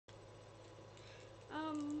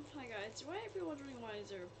Hi guys, you might be wondering why is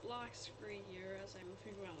there a black screen here as I'm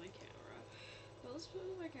moving around my camera. Well, let's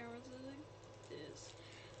move my camera to like this.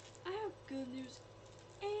 I have good news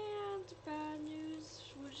and bad news,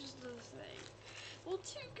 which is the thing. Well,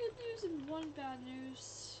 two good news and one bad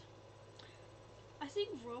news. I think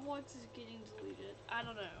Roblox is getting deleted. I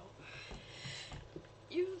don't know.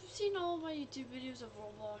 You've seen all my YouTube videos of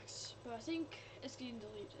Roblox, but I think it's getting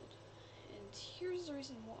deleted. And here's the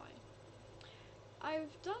reason why.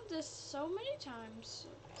 I've done this so many times.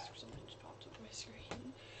 Something just popped up on my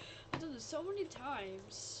screen. I've done this so many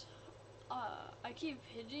times. I keep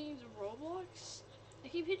hitting the Roblox. I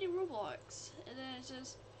keep hitting Roblox, and then it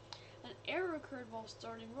says an error occurred while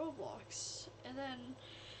starting Roblox. And then,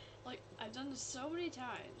 like, I've done this so many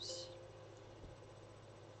times.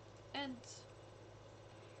 And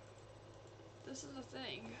this is the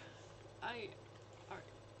thing. Alright.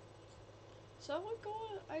 So I'm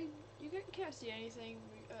going. You can't see anything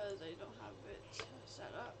because I don't have it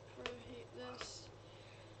set up for this.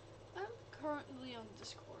 I'm currently on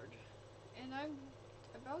Discord, and I'm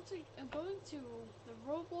going to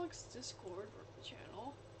the Roblox Discord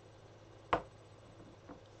channel,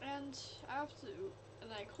 and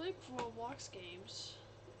I click Roblox games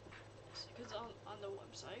because on the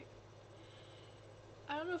website.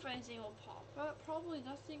 I don't know if anything will pop up. Probably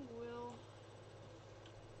nothing will.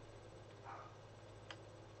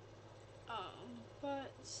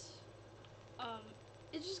 But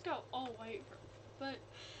it just got all white, but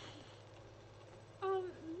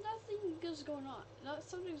nothing is going on.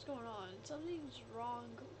 Something's going on. Something's wrong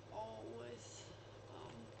all with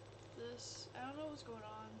this. I don't know what's going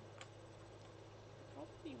on. I'll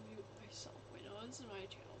probably mute myself. Wait, no one's in my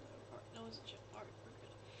channel though. No one's in channel. Alright, we're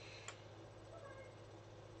good.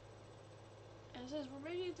 And it says we're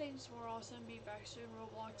making things more awesome. Be back soon,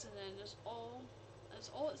 Roblox, and then that's all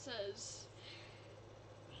it says.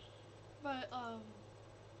 But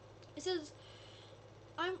it says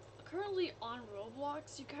I'm currently on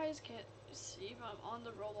Roblox. You guys can't see, but I'm on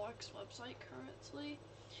the Roblox website currently,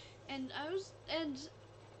 and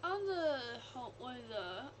on the home,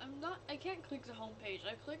 I can't click the home page.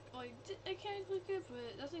 I can't click it,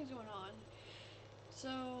 but nothing's going on.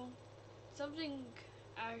 So something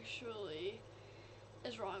actually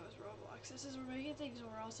is wrong with Roblox. It says we're making things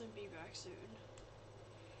more awesome. Be back soon.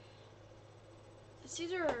 It's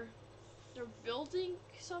either they're building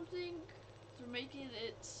something, they're making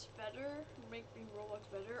it better, making Roblox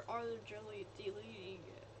better, or they're generally deleting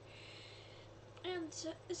it. And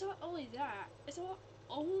it's not only that, it's not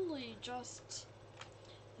only just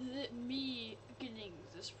me getting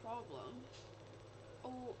this problem.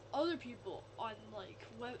 Other people on like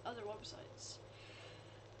other websites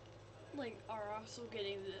are also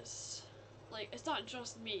getting this. Like, it's not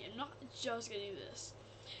just me. I'm not just getting this.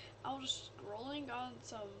 I was scrolling on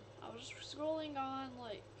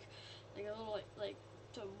like a little like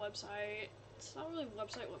some website. It's not really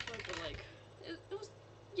website, but like it was.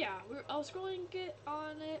 Yeah, I was scrolling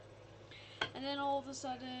on it, and then all of a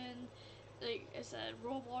sudden, like it said,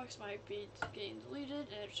 Roblox might be getting deleted,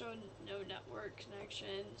 and it showed no network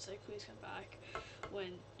connection. It's like, please come back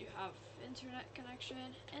when you have internet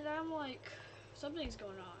connection. And I'm like, something's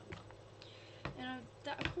going on. And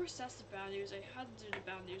of course, that's the bad news. I had to do the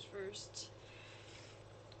bad news first.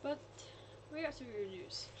 But we got some good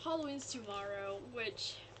news. Halloween's tomorrow,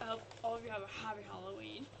 which I hope all of you have a happy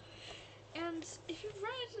Halloween. And if you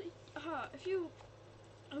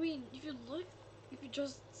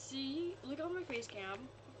just look on my face cam,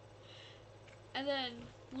 and then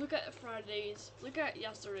look at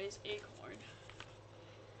yesterday's acorn.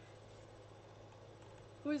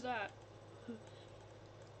 Who's that?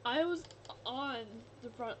 I was on the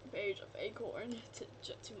front page of Acorn to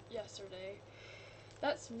yesterday.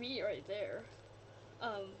 That's me right there.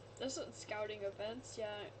 There's some scouting events,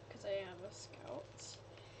 yeah, because I am a scout.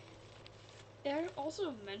 It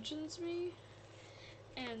also mentions me,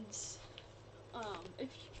 and if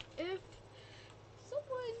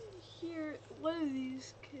someone here, one of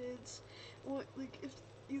these kids, like if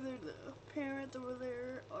either the parent over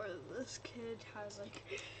there or this kid has like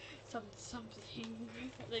something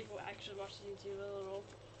like actually watching YouTube a little.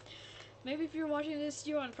 Maybe if you're watching this,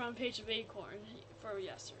 you're on the front page of Acorn for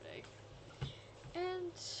yesterday.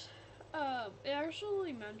 And it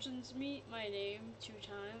actually mentions my name 2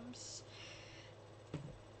 times.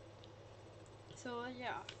 So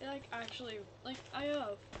yeah, I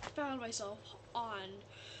found myself on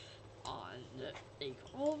the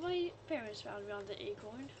Acorn. Well, my parents found me on the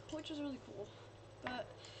Acorn, which was really cool. But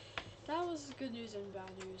that was good news and bad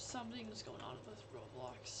news. Something's going on with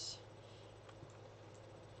Roblox.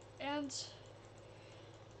 And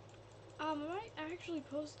I might actually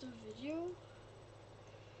post a video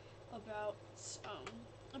about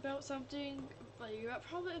something, but you're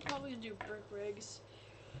probably gonna do brick rigs.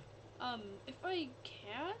 If I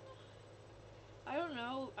can, I don't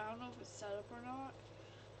know if it's set up or not,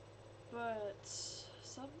 but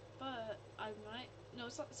I might. No,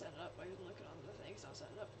 it's not set up. I was looking on the thing. It's not set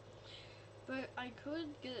up. But I could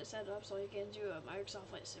get it set up so I can do a Microsoft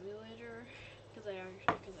Flight Simulator, because I have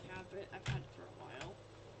it. I've had it for a while,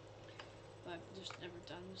 but I've just never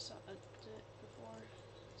done it before.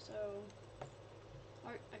 So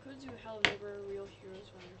I could do Hello Neighbor, Real Heroes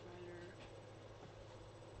Firefighter.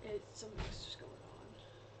 Something's just going on.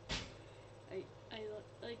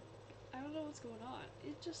 I don't know what's going on.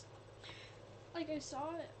 It just, like, I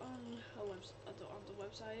saw it on the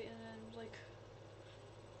website, and then like,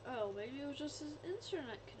 oh, maybe it was just his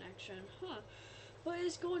internet connection, huh? But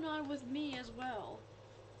it's going on with me as well.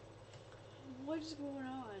 What is going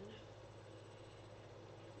on?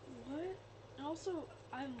 What? And also,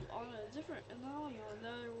 I'm on a different, and now I'm on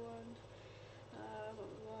another one. Blah, blah,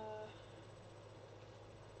 blah.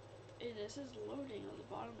 And it says loading on the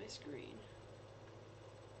bottom of my screen.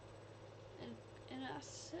 And it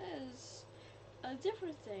says a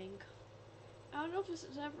different thing. I don't know if this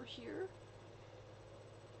is ever here,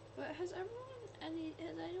 but has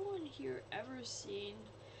anyone here ever seen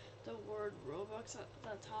the word Roblox at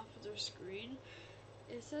the top of their screen?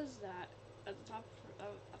 It says that at the top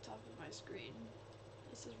of my screen.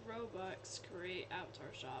 It says Roblox, create,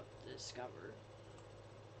 avatar shop, discover.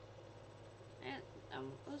 And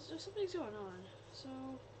something's going on.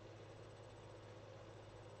 So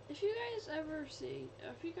if you guys are seeing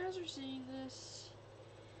this,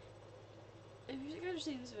 if you guys are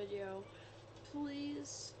seeing this video,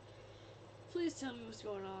 please tell me what's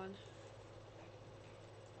going on.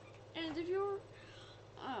 And if you're,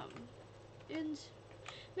 and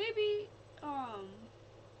maybe, oh,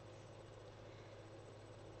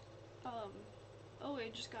 I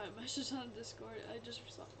just got a message on Discord. I just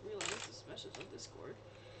realized this message on Discord.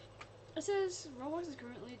 It says Roblox is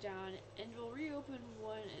currently down and will reopen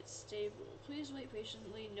when it's stable. Please wait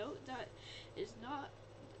patiently. Note that this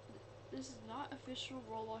is not official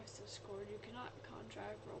Roblox Discord. You cannot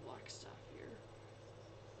contract Roblox stuff here.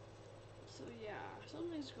 So yeah,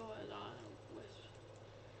 something's going on with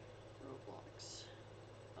Roblox.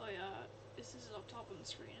 Oh yeah, this is up top on the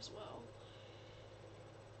screen as well.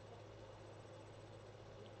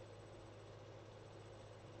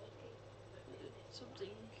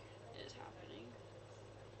 Something is happening.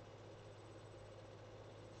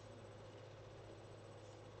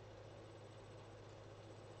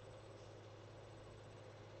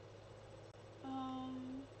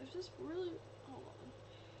 If this really, hold on.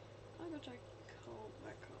 I'll go check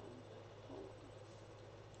back home. Hold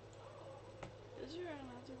on. Is there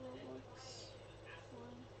another Roblox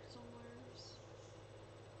one somewhere?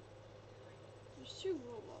 There's 2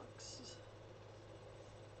 Robloxes.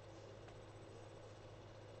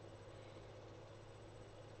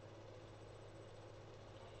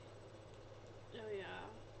 Oh yeah.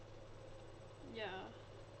 Yeah.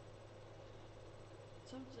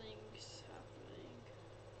 Something's happening.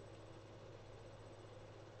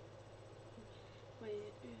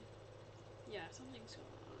 Wait. Yeah, something's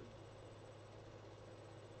going on.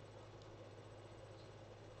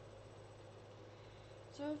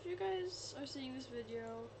 So if you guys are seeing this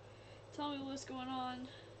video, tell me what's going on,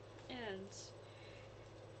 and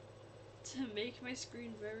to make my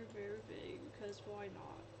screen very, very big, because why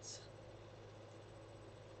not?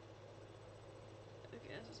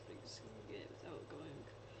 Okay, that's as big as it can get without going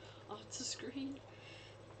off the screen.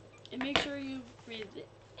 And make sure you read the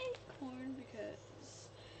acorn,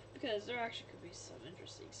 because there actually could be some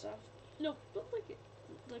interesting stuff. No, but look at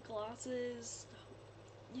the glasses,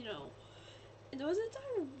 you know. And wasn't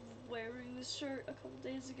I wearing this shirt a couple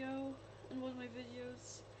days ago in one of my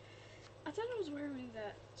videos? I thought I was wearing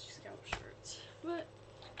that scout shirt. But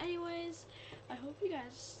anyways, I hope you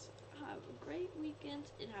guys have a great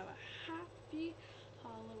weekend and have a happy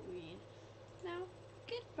Halloween. Now,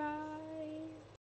 goodbye.